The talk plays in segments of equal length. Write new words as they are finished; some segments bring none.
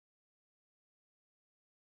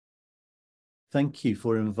Thank you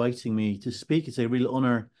for inviting me to speak. It's a real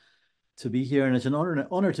honor to be here, and it's an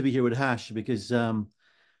honor to be here with Hash because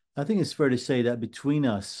I think it's fair to say that between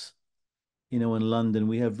us, in London,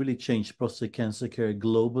 we have really changed prostate cancer care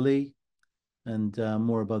globally, and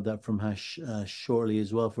more about that from Hash shortly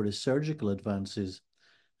as well for the surgical advances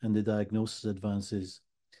and the diagnosis advances.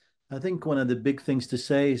 I think one of the big things to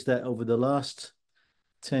say is that over the last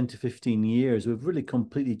 10 to 15 years, we've really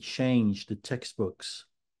completely changed the textbooks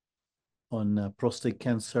on prostate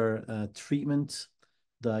cancer treatment,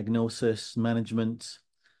 diagnosis, management,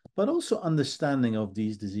 but also understanding of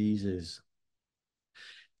these diseases.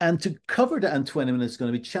 And to cover that in 20 minutes is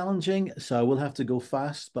going to be challenging, so I will have to go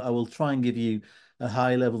fast, but I will try and give you a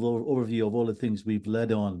high-level overview of all the things we've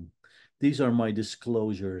led on. These are my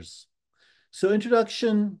disclosures. So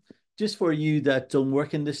introduction, just for you that don't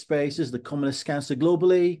work in this space, is the commonest cancer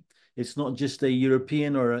globally. It's not just a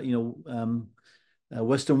European or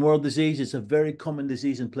Western world disease. It's a very common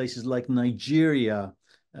disease in places like Nigeria,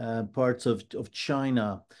 parts of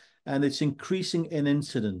China, and it's increasing in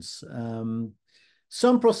incidence.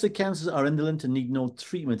 Some prostate cancers are indolent and need no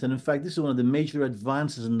treatment. And in fact, this is one of the major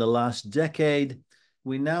advances in the last decade.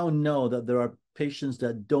 We now know that there are patients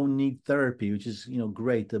that don't need therapy, which is,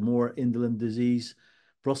 great. The more indolent disease,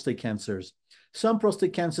 prostate cancers. Some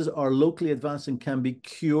prostate cancers are locally advanced and can be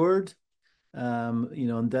cured.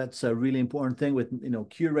 And that's a really important thing with,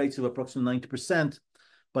 cure rates of approximately 90%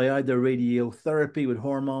 by either radiotherapy with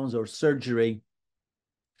hormones or surgery.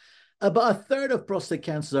 About a third of prostate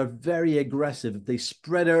cancers are very aggressive. They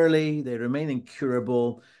spread early, they remain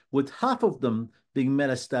incurable, with half of them being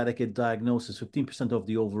metastatic at diagnosis, 15% of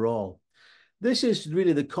the overall. This is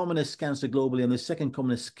really the commonest cancer globally and the second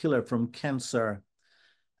commonest killer from cancer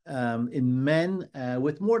in men,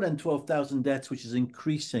 with more than 12,000 deaths, which is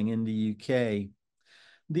increasing in the UK.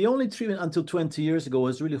 The only treatment until 20 years ago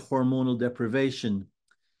was really hormonal deprivation.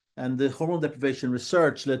 And the hormone deprivation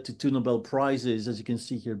research led to 2 Nobel Prizes, as you can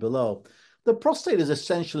see here below. The prostate is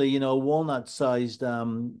essentially, walnut-sized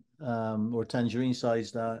or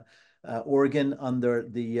tangerine-sized organ under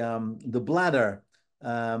the bladder.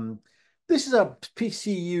 This is a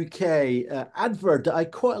PCUK advert that I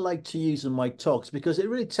quite like to use in my talks because it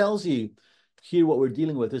really tells you here what we're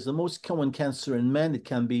dealing with. It's the most common cancer in men. It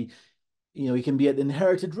can be, you can be at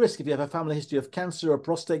inherited risk if you have a family history of cancer or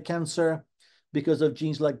prostate cancer, because of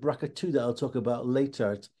genes like BRCA2 that I'll talk about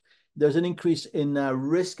later. There's an increase in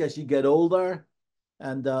risk as you get older,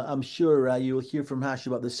 and I'm sure you will hear from Hash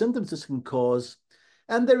about the symptoms this can cause.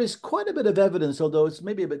 And there is quite a bit of evidence, although it's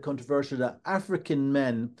maybe a bit controversial, that African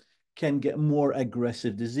men can get more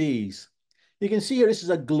aggressive disease. You can see here this is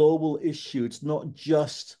a global issue. It's not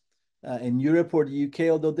just in Europe or the UK,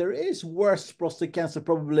 although there is worse prostate cancer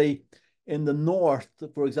probably in the north,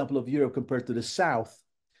 for example, of Europe compared to the south.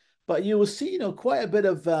 But you will see, quite a bit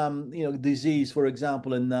of, disease, for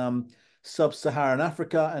example, in sub-Saharan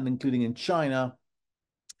Africa and including in China.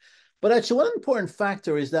 But actually, one important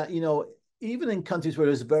factor is that, even in countries where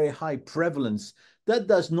there's very high prevalence, that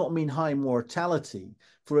does not mean high mortality.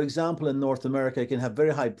 For example, in North America, you can have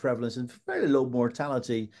very high prevalence and fairly low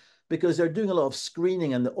mortality because they're doing a lot of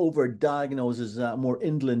screening and the overdiagnosis more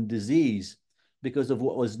indolent disease because of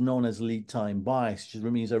what was known as lead time bias, which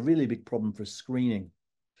means a really big problem for screening.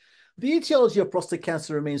 The etiology of prostate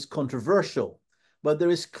cancer remains controversial, but there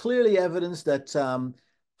is clearly evidence that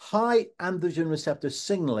high androgen receptor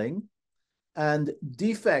signaling and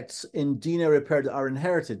defects in DNA repair that are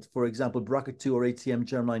inherited, for example, BRCA2 or ATM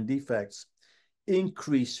germline defects,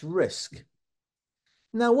 increase risk.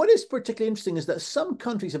 Now, what is particularly interesting is that some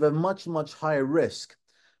countries have a much, much higher risk.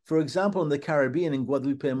 For example, in the Caribbean, in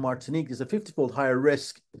Guadeloupe and Martinique, there's a 50-fold higher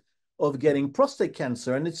risk of getting prostate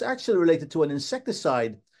cancer, and it's actually related to an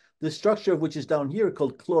insecticide, the structure of which is down here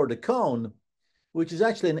called chlordecone, which is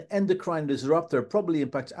actually an endocrine disruptor, probably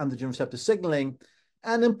impacts androgen receptor signaling,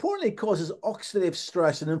 and importantly causes oxidative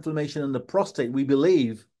stress and inflammation in the prostate, we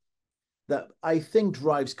believe, that I think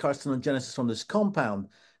drives carcinogenesis from this compound.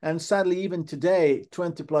 And sadly, even today,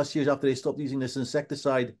 20 plus years after they stopped using this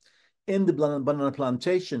insecticide in the banana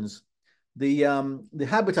plantations, the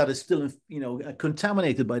habitat is still,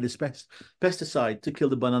 contaminated by this pesticide to kill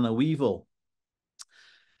the banana weevil.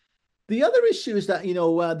 The other issue is that,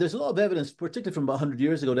 there's a lot of evidence, particularly from about 100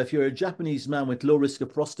 years ago, that if you're a Japanese man with low risk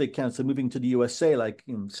of prostate cancer moving to the USA, like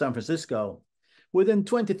in San Francisco, within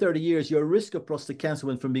 20, 30 years, your risk of prostate cancer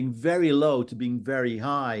went from being very low to being very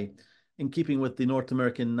high, in keeping with the North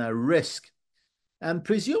American risk. And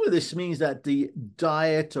presumably this means that the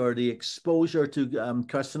diet or the exposure to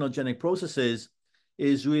carcinogenic processes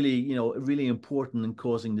is really, really important in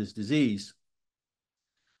causing this disease.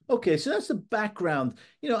 Okay, so that's the background.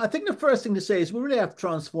 I think the first thing to say is we really have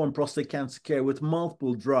transformed prostate cancer care with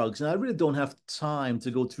multiple drugs, and I really don't have time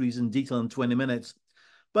to go through these in detail in 20 minutes.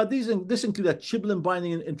 But this include a tubulin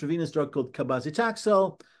binding intravenous drug called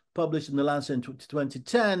cabazitaxel, published in the Lancet in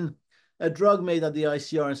 2010, a drug made at the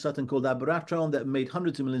ICR in Sutton called abiraterone that made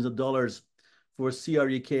hundreds of millions of dollars for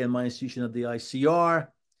CRUK and my institution at the ICR,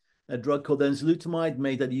 a drug called enzalutamide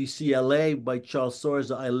made at UCLA by Charles Soares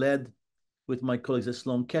that I led with my colleagues at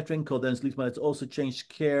Sloan Kettering, called enzalutamide. It's also changed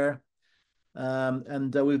care.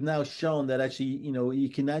 And we've now shown that actually, you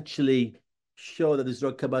can actually show that this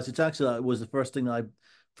drug cabazitaxel was the first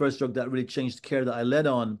drug that really changed care that I led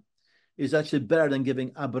on, is actually better than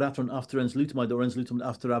giving abiraterone after enzalutamide or enzalutamide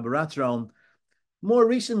after abiraterone. More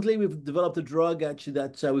recently, we've developed a drug actually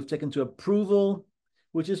that we've taken to approval,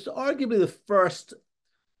 which is arguably the first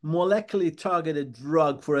molecularly targeted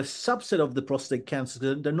drug for a subset of the prostate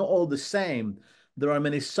cancer. They're not all the same. There are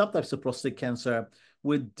many subtypes of prostate cancer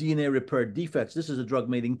with DNA repair defects. This is a drug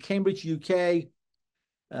made in Cambridge, UK,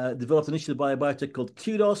 developed initially by a biotech called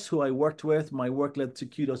Kudos, who I worked with. My work led to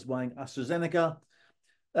Kudos buying AstraZeneca.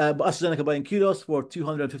 AstraZeneca buying Kudos for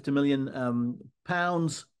 250 million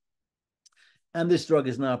pounds. And this drug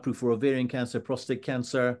is now approved for ovarian cancer, prostate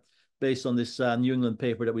cancer, based on this New England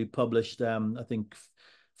paper that we published, I think,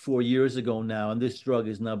 4 years ago now. And this drug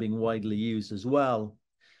is now being widely used as well.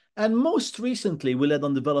 And most recently, we led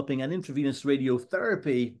on developing an intravenous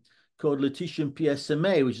radiotherapy called lutetium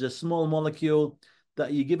PSMA, which is a small molecule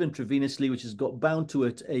that you give intravenously, which has got bound to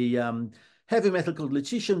it a heavy metal called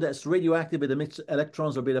lutetium that's radioactive. It emits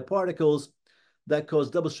electrons or beta particles that cause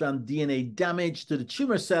double-strand DNA damage to the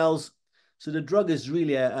tumor cells. So the drug is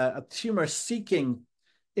really a tumor-seeking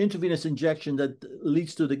intravenous injection that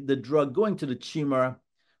leads to the drug going to the tumor,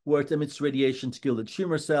 where it emits radiation to kill the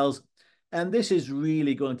tumor cells. And this is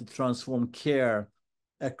really going to transform care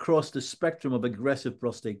across the spectrum of aggressive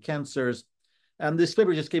prostate cancers. And this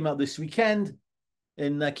paper just came out this weekend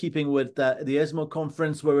in keeping with the ESMO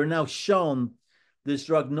conference, where we're now shown this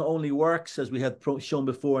drug not only works, as we had shown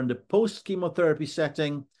before, in the post-chemotherapy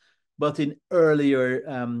setting, but in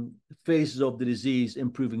earlier phases of the disease,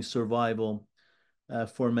 improving survival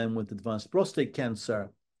for men with advanced prostate cancer.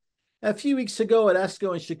 A few weeks ago at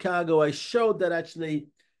ASCO in Chicago, I showed that actually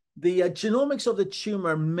the genomics of the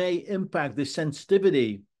tumor may impact the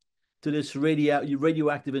sensitivity to this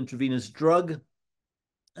radioactive intravenous drug.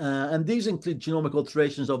 And these include genomic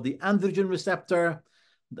alterations of the androgen receptor,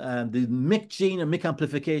 the MYC gene or MYC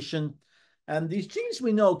amplification. And these genes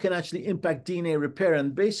we know can actually impact DNA repair.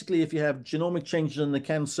 And basically, if you have genomic changes in the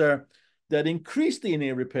cancer that increase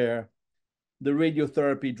DNA repair, the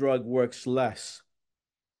radiotherapy drug works less.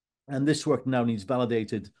 And this work now needs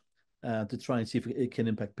validated to try and see if it can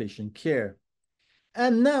impact patient care.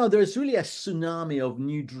 And now there's really a tsunami of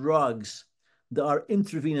new drugs that are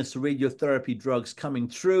intravenous radiotherapy drugs coming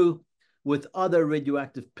through with other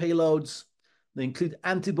radioactive payloads. They include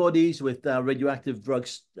antibodies with radioactive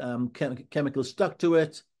drugs, chemicals stuck to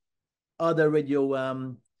it, other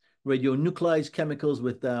radionuclides chemicals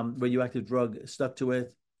with radioactive drug stuck to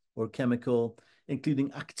it or chemical,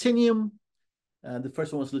 including actinium. The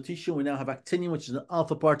first one was lutetium. We now have actinium, which is an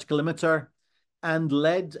alpha particle emitter, and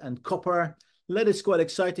lead and copper. Lead is quite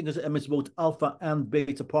exciting because it emits both alpha and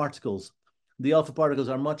beta particles. The alpha particles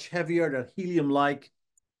are much heavier, they're helium-like,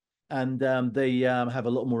 and they have a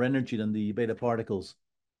lot more energy than the beta particles.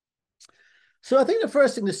 So I think the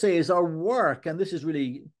first thing to say is our work, and this is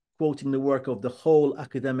really quoting the work of the whole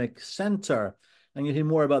academic center, and you'll hear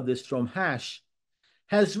more about this from Hash,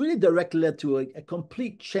 has really directly led to a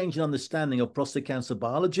complete change in understanding of prostate cancer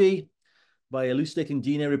biology by elucidating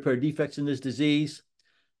DNA repair defects in this disease,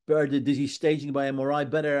 better the disease staging by MRI,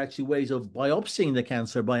 better actually ways of biopsying the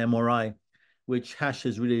cancer by MRI, which Hash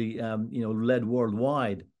has really led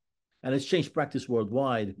worldwide, and it's changed practice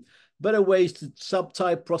worldwide. Better ways to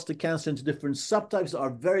subtype prostate cancer into different subtypes that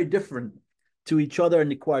are very different to each other and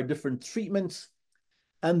require different treatments,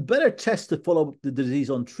 and better tests to follow the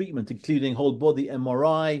disease on treatment, including whole body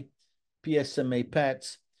MRI, PSMA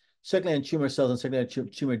PET, circulating tumor cells and circulating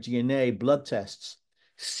tumor DNA blood tests,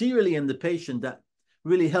 serially in the patient, that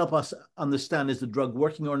really help us understand, is the drug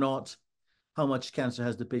working or not? How much cancer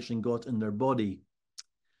has the patient got in their body?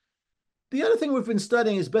 The other thing we've been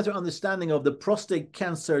studying is better understanding of the prostate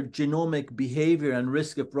cancer genomic behavior and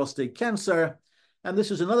risk of prostate cancer. And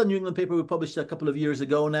this was another New England paper we published a couple of years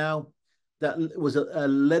ago now that was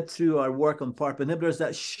led through our work on PARP inhibitors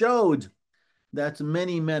that showed that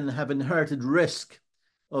many men have inherited risk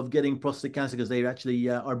of getting prostate cancer because they actually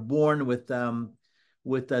are born with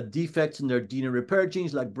defects in their DNA repair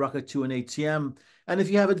genes like BRCA2 and ATM. And if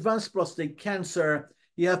you have advanced prostate cancer,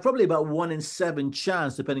 you have probably about 1 in 7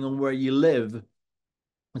 chance, depending on where you live.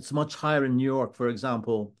 It's much higher in New York, for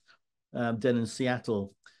example, than in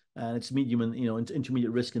Seattle. And it's medium and,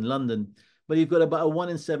 intermediate risk in London. But you've got about a 1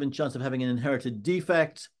 in 7 chance of having an inherited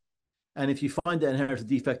defect. And if you find the inherited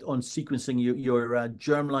defect on sequencing your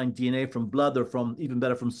germline DNA from blood, or from, even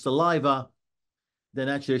better, from saliva, then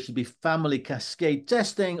actually there should be family cascade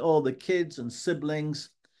testing, all the kids and siblings,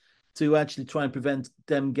 to actually try and prevent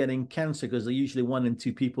them getting cancer, because usually 1 in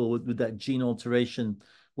 2 people with that gene alteration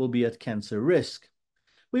will be at cancer risk.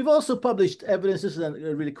 We've also published evidence. This is a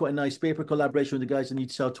really quite nice paper, collaboration with the guys in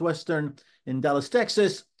East Southwestern in Dallas,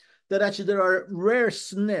 Texas, that actually there are rare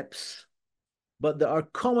SNPs, but that are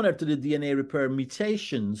commoner to the DNA repair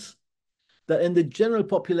mutations that in the general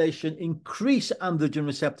population increase androgen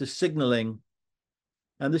receptor signaling.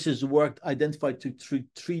 And this is work identified through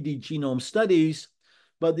 3D genome studies,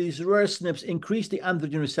 but these rare SNPs increase the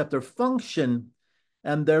androgen receptor function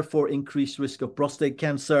and therefore increase risk of prostate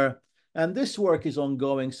cancer. And this work is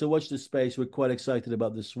ongoing, so watch this space. We're quite excited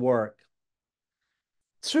about this work.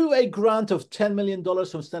 Through a grant of $10 million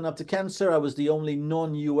from Stand Up to Cancer, I was the only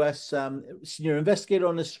non-US senior investigator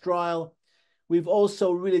on this trial. We've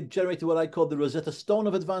also really generated what I call the Rosetta Stone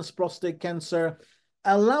of advanced prostate cancer,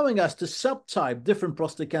 allowing us to subtype different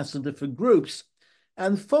prostate cancers in different groups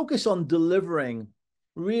and focus on delivering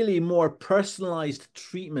really more personalized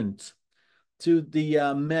treatment to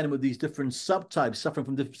the men with these different subtypes, suffering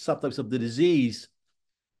from different subtypes of the disease,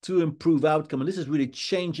 to improve outcome. And this is really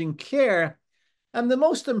changing care. And the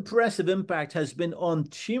most impressive impact has been on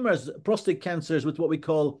tumors, prostate cancers with what we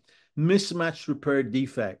call mismatched repair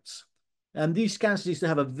defects. And these cancers used to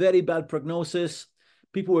have a very bad prognosis.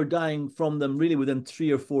 People were dying from them really within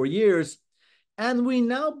 3 or 4 years. And we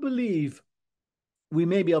now believe we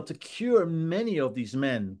may be able to cure many of these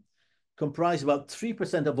men, comprise about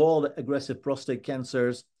 3% of all aggressive prostate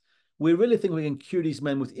cancers. We really think we can cure these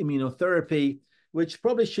men with immunotherapy, which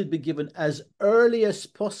probably should be given as early as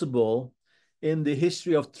possible in the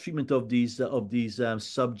history of treatment of these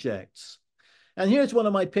subjects. And here's one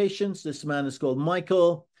of my patients. This man is called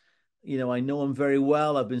Michael. I know him very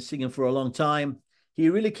well. I've been seeing him for a long time. He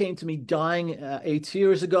really came to me dying 8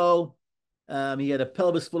 years ago. He had a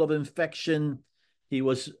pelvis full of infection. He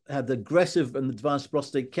had aggressive and advanced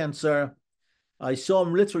prostate cancer. I saw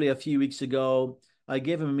him literally a few weeks ago. I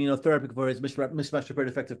gave him immunotherapy for his mismatched repair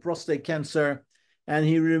defective prostate cancer, and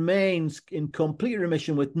he remains in complete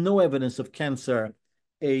remission with no evidence of cancer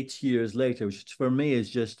 8 years later, which for me is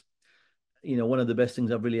just, one of the best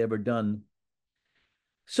things I've really ever done.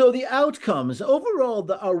 So the outcomes, overall,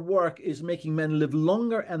 our work is making men live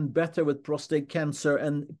longer and better with prostate cancer.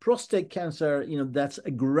 And prostate cancer, that's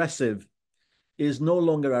aggressive, is no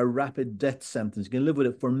longer a rapid death sentence. You can live with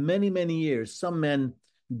it for many, many years, some men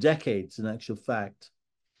decades in actual fact.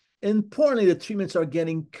 Importantly, the treatments are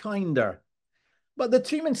getting kinder, but the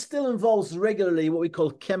treatment still involves regularly what we call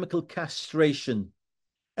chemical castration.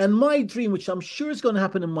 And my dream, which I'm sure is going to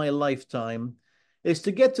happen in my lifetime, is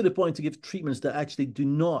to get to the point to give treatments that actually do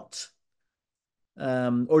not,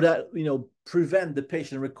 or that, prevent the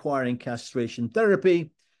patient requiring castration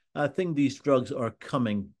therapy. I think these drugs are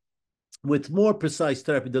coming, with more precise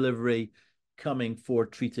therapy delivery coming for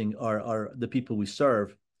treating the people we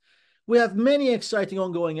serve. We have many exciting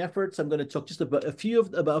ongoing efforts. I'm going to talk just about a few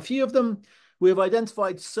of them. We have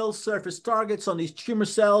identified cell surface targets on these tumor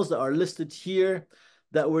cells that are listed here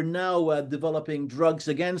that we're now developing drugs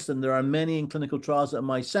against, and there are many in clinical trials at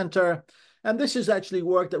my center. And this is actually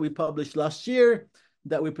work that we published last year,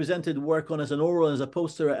 that we presented work on as an oral and as a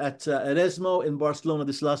poster at ESMO in Barcelona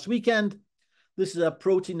this last weekend. This is a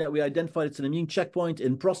protein that we identified. It's an immune checkpoint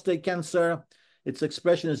in prostate cancer. Its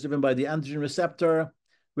expression is driven by the androgen receptor.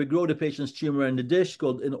 We grow the patient's tumor in the dish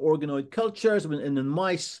called in organoid cultures in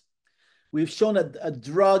mice. We've shown a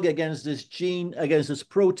drug against this gene, against this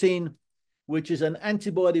protein, which is an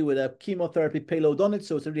antibody with a chemotherapy payload on it.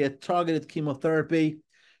 So it's really a targeted chemotherapy,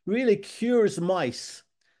 really cures mice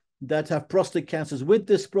that have prostate cancers with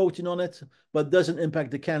this protein on it, but doesn't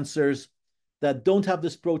impact the cancers that don't have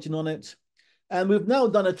this protein on it. And we've now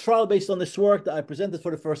done a trial based on this work that I presented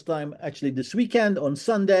for the first time actually this weekend on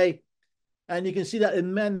Sunday. And you can see that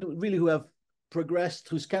in men really who have progressed,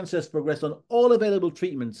 whose cancer has progressed on all available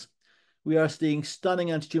treatments, we are seeing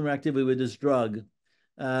stunning anti-tumor activity with this drug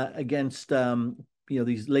against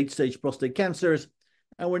these late-stage prostate cancers.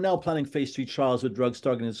 And we're now planning phase 3 trials with drugs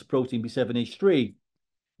targeting this protein B7H3,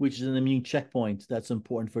 which is an immune checkpoint that's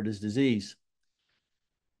important for this disease.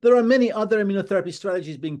 There are many other immunotherapy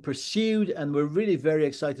strategies being pursued, and we're really very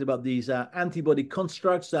excited about these antibody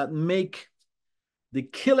constructs that make the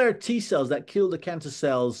killer T cells that kill the cancer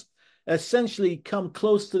cells essentially come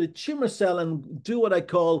close to the tumor cell and do what I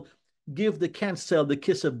call give the cancer cell the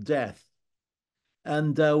kiss of death.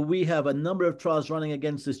 And we have a number of trials running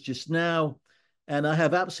against this just now. And I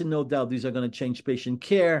have absolutely no doubt these are going to change patient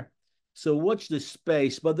care. So watch this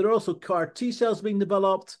space. But there are also CAR T cells being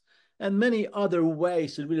developed and many other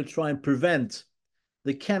ways to really try and prevent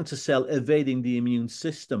the cancer cell evading the immune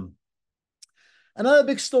system. Another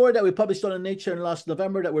big story that we published on in Nature in last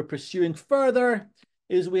November that we're pursuing further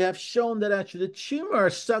is we have shown that actually the tumor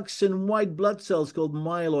sucks in white blood cells called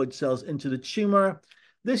myeloid cells into the tumor.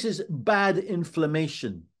 This is bad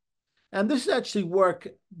inflammation. And this is actually work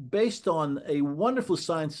based on a wonderful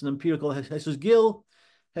science in Imperial called Jesus Gill.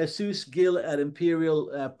 Jesus Gill at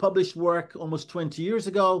Imperial published work almost 20 years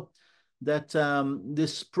ago that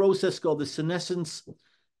this process called the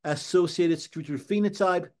senescence-associated secretory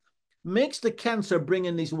phenotype makes the cancer bring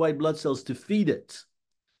in these white blood cells to feed it.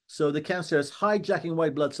 So the cancer is hijacking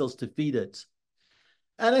white blood cells to feed it.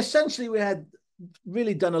 And essentially we had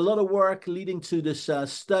really done a lot of work leading to this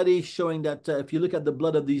study showing that if you look at the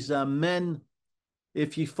blood of these men,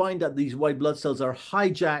 if you find that these white blood cells are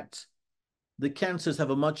hijacked, the cancers have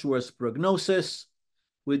a much worse prognosis.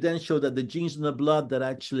 We then showed that the genes in the blood that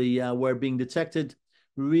actually were being detected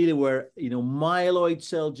really were, myeloid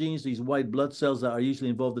cell genes, these white blood cells that are usually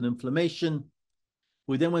involved in inflammation.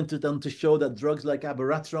 We then went on to show that drugs like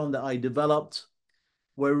abiraterone that I developed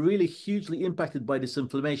were really hugely impacted by this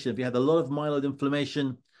inflammation. If you had a lot of myeloid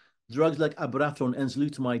inflammation, drugs like abiraterone,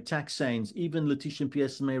 enzalutamide, taxanes, even lutetium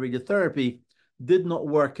PSMA radiotherapy did not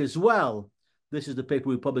work as well. This is the paper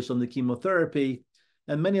we published on the chemotherapy.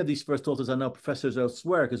 And many of these first authors are now professors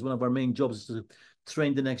elsewhere because one of our main jobs is to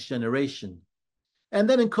train the next generation. And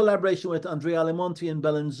then in collaboration with Andrea Alimonti and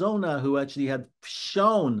Bellinzona, who actually had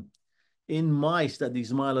shown in mice that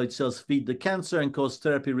these myeloid cells feed the cancer and cause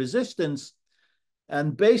therapy resistance.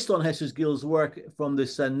 And based on Jesus Gill's work from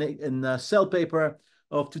this in Cell paper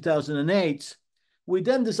of 2008, we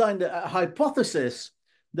then designed a hypothesis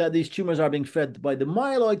that these tumors are being fed by the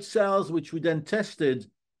myeloid cells, which we then tested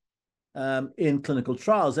in clinical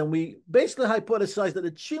trials. And we basically hypothesized that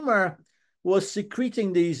the tumor was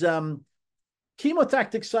secreting these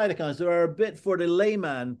chemotactic cytokines that are a bit, for the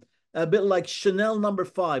layman, a bit like Chanel number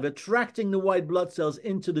 5, attracting the white blood cells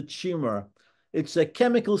into the tumor. It's a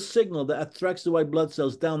chemical signal that attracts the white blood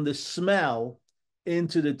cells down the smell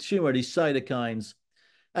into the tumor, these cytokines.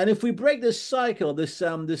 And if we break this cycle, this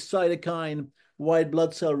cytokine white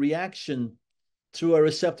blood cell reaction through a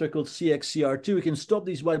receptor called CXCR2, we can stop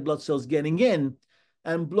these white blood cells getting in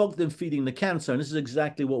and block them feeding the cancer. And this is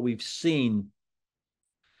exactly what we've seen.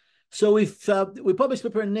 So we published a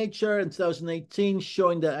paper in Nature in 2018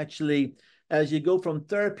 showing that actually, as you go from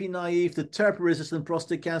therapy naive to therapy resistant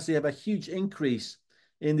prostate cancer, you have a huge increase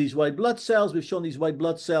in these white blood cells. We've shown these white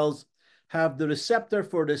blood cells have the receptor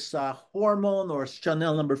for this hormone or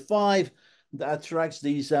Chanel number 5 that attracts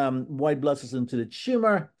these white blood cells into the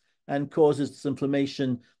tumor and causes this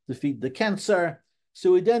inflammation to feed the cancer.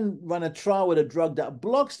 So we then run a trial with a drug that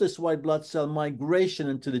blocks this white blood cell migration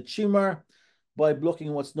into the tumor by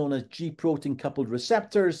blocking what's known as G protein coupled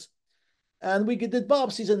receptors. And we did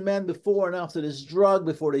biopsies in men before and after this drug,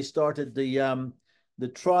 before they started the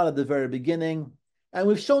trial at the very beginning. And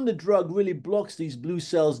we've shown the drug really blocks these blue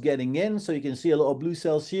cells getting in. So you can see a lot of blue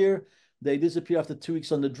cells here. They disappear after 2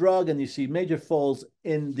 weeks on the drug, and you see major falls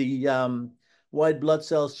in the white blood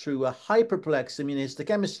cells through a hyperplex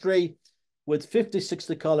immunohistochemistry with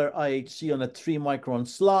 50-60 color IHC on a 3-micron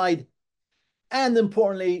slide. And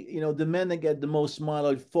importantly, the men that get the most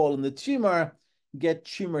myeloid fall in the tumor get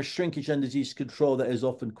tumor shrinkage and disease control that is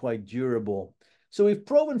often quite durable. So we've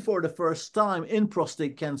proven for the first time in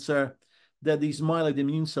prostate cancer that these myeloid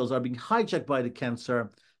immune cells are being hijacked by the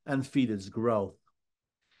cancer and feed its growth.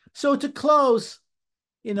 So to close,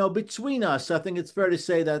 between us, I think it's fair to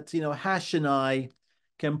say that, Hash and I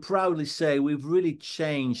can proudly say we've really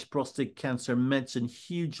changed prostate cancer medicine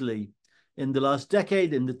hugely in the last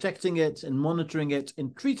decade, in detecting it, in monitoring it,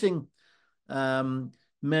 in treating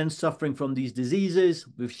men suffering from these diseases.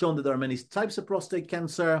 We've shown that there are many types of prostate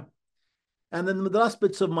cancer. And then with the last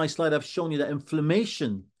bits of my slide, I've shown you that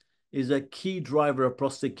inflammation is a key driver of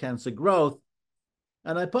prostate cancer growth.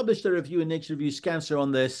 And I published a review in Nature Reviews Cancer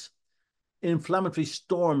on this, inflammatory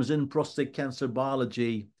storms in prostate cancer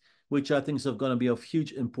biology, which I think is going to be of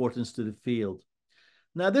huge importance to the field.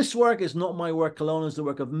 Now, this work is not my work alone. It's the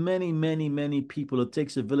work of many, many, many people. It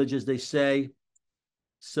takes a village, as they say.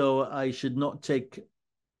 So I should not take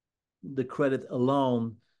the credit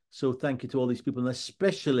alone. So thank you to all these people, and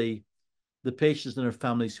especially the patients and their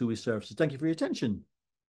families who we serve. So thank you for your attention.